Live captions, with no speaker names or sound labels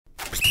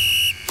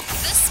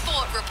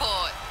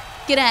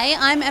G'day,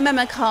 I'm Emma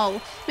McCall.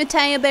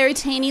 Matteo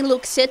Berrettini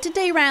looks set to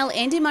derail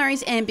Andy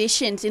Murray's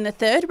ambitions in the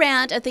third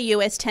round at the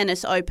US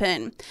Tennis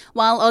Open.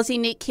 While Aussie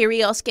Nick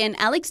Kyrgios and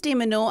Alex de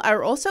Minaur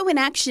are also in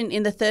action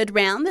in the third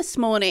round this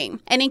morning.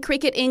 And in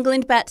cricket,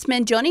 England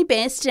batsman Jonny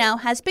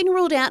Bairstow has been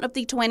ruled out of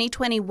the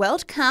 2020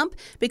 World Cup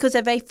because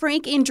of a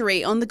freak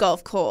injury on the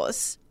golf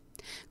course.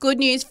 Good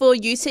news for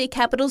UC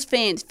Capitals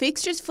fans.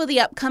 Fixtures for the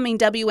upcoming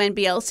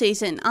WNBL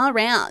season are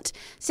out.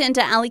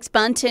 Centre Alex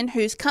Bunton,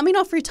 who's coming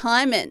off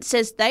retirement,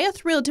 says they are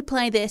thrilled to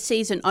play their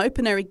season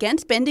opener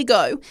against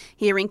Bendigo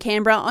here in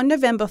Canberra on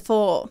November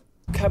 4.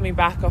 Coming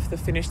back off the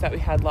finish that we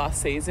had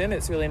last season,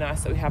 it's really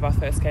nice that we have our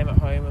first game at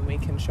home and we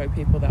can show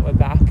people that we're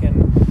back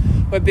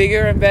and we're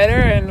bigger and better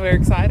and we're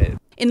excited.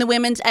 In the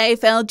women's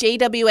AFL,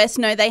 GWS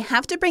know they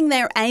have to bring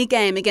their A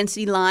game against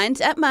the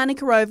Lions at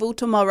Manuka Oval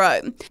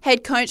tomorrow.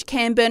 Head coach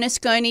Cam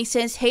Bernasconi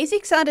says he's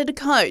excited to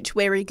coach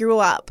where he grew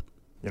up.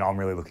 I'm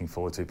really looking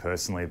forward to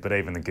personally, but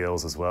even the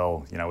girls as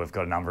well. We've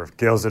got a number of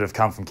girls that have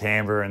come from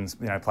Canberra and,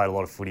 played a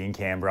lot of footy in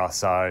Canberra.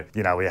 So,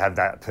 we have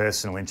that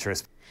personal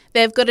interest.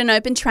 They've got an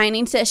open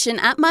training session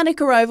at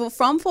Manuka Oval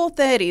from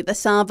 4:30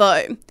 this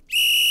Arvo.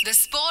 The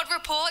Sport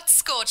Report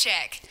Score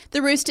Check.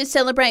 The Roosters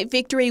celebrate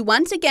victory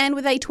once again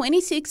with a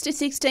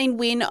 26-16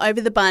 win over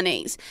the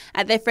Bunnies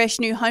at their fresh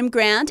new home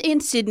ground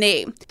in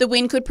Sydney. The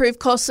win could prove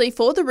costly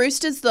for the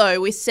Roosters though,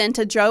 with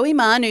centre Joey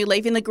Manu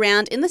leaving the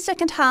ground in the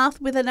second half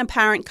with an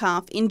apparent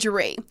calf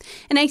injury.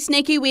 And a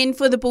sneaky win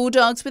for the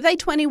Bulldogs with a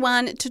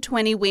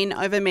 21-20 win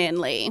over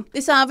Manly.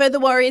 This Arvo, the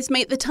Warriors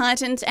meet the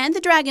Titans and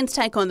the Dragons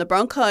take on the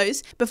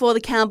Broncos before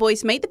the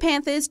Cowboys meet the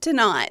Panthers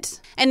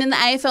tonight. And in the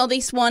AFL, the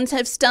Swans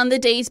have stunned the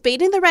D's,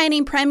 beating the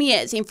reigning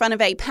premiers in front of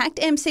a packed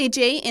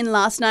MCG in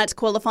last night's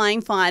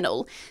qualifying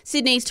final.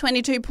 Sydney's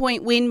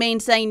 22-point win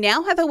means they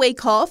now have a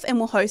week off and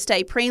will host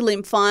a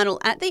prelim final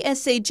at the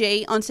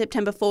SCG on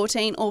September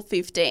 14 or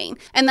 15.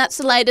 And that's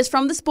the latest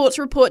from the Sports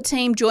Report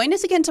team. Join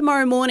us again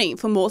tomorrow morning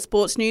for more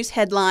sports news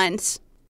headlines.